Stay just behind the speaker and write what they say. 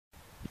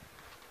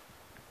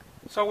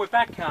So we're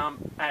back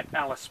at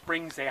Alice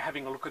Springs there,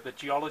 having a look at the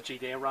geology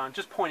there,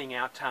 just pointing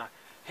out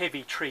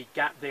Heavy Tree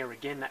Gap there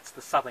again. That's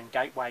the southern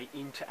gateway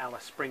into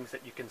Alice Springs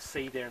that you can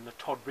see there in the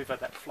Todd River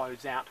that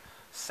flows out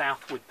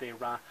southward there.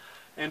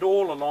 And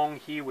all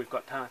along here we've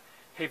got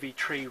Heavy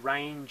Tree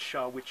Range,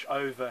 which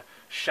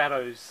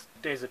overshadows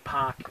Desert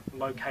Park,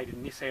 located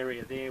in this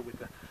area there, with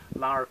the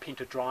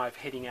Larapinta Drive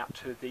heading out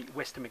to the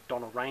Western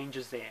MacDonnell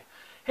Ranges there.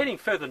 Heading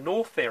further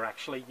north there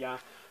actually,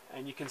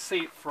 and you can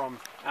see it from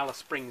Alice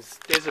Springs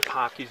Desert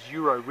Park, is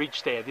Euro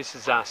Ridge there. This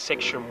is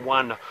section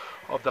 1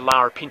 of the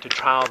Larapinta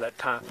Trail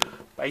that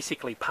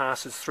basically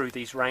passes through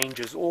these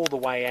ranges all the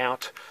way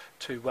out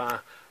to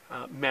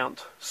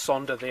Mount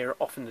Sonder there,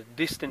 off in the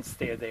distance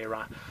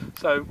there.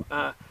 So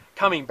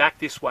coming back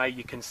this way,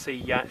 you can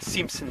see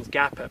Simpsons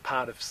Gap, a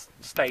part of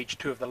stage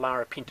 2 of the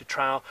Larapinta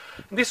Trail.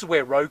 And this is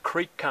where Roe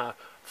Creek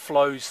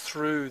flows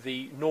through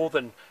the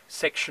northern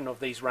section of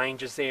these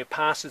ranges there,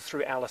 passes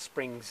through Alice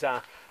Springs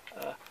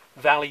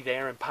Valley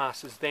there, and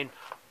passes then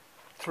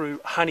through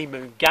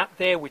Honeymoon Gap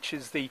there, which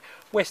is the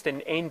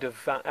western end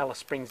of Alice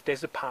Springs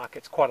Desert Park.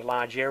 It's quite a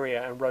large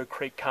area, and Roe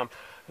Creek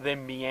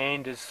then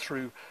meanders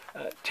through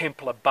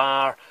Templar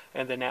Bar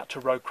and then out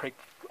to Roe Creek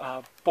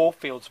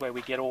Ballfields, where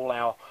we get all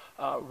our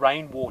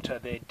rainwater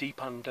there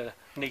deep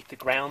underneath the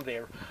ground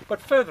there.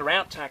 But further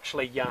out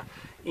actually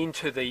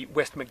into the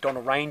West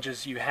MacDonnell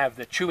Ranges, you have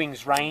the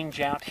Chewings Range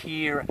out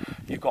here.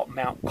 You've got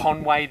Mount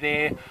Conway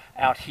there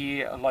out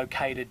here,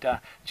 located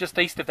just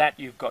east of that.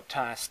 You've got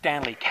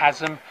Stanley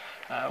Chasm,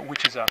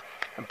 which is an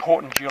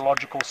important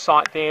geological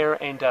site there,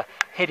 and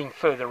heading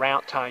further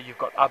out you've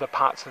got other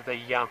parts of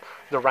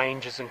the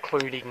ranges,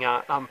 including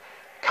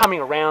coming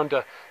around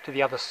to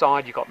the other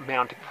side. You've got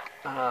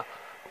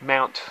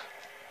Mount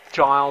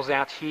Giles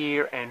out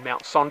here, and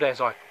Mount Sonder, as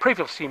I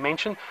previously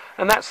mentioned,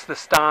 and that's the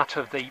start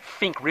of the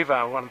Finke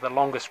River, one of the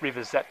longest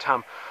rivers that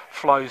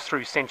flows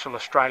through Central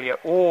Australia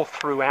all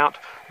throughout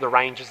the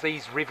ranges.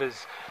 These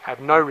rivers have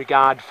no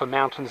regard for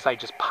mountains, they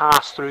just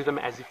pass through them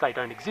as if they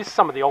don't exist.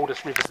 Some of the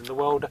oldest rivers in the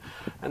world,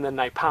 and then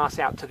they pass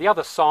out to the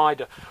other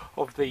side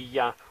of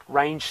the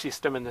range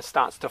system, and it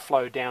starts to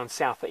flow down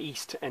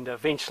southeast and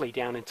eventually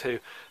down into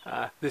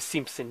the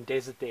Simpson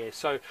Desert there.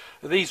 So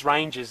these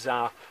ranges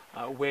are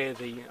where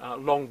the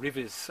long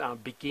rivers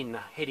begin,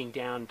 heading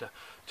down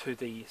to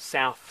the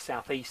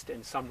southeast,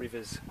 and some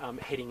rivers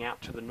heading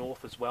out to the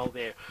north as well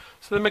there.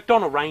 So the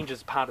MacDonnell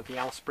Ranges, part of the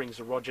Alice Springs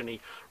orogeny,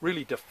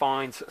 really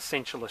defines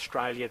Central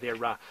Australia there,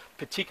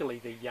 particularly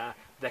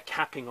the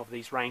capping of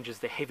these ranges,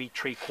 the Heavy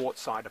Tree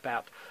Quartzite,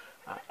 about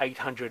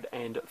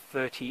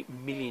 830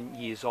 million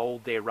years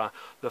old there.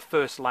 The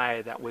first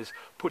layer that was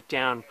put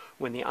down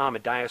when the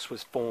Amadeus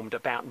was formed,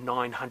 about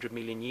 900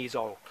 million years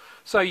old.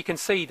 So you can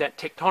see that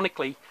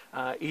tectonically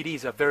it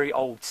is a very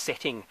old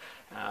setting,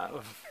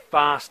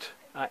 vast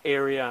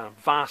area,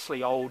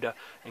 vastly older,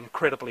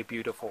 incredibly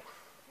beautiful.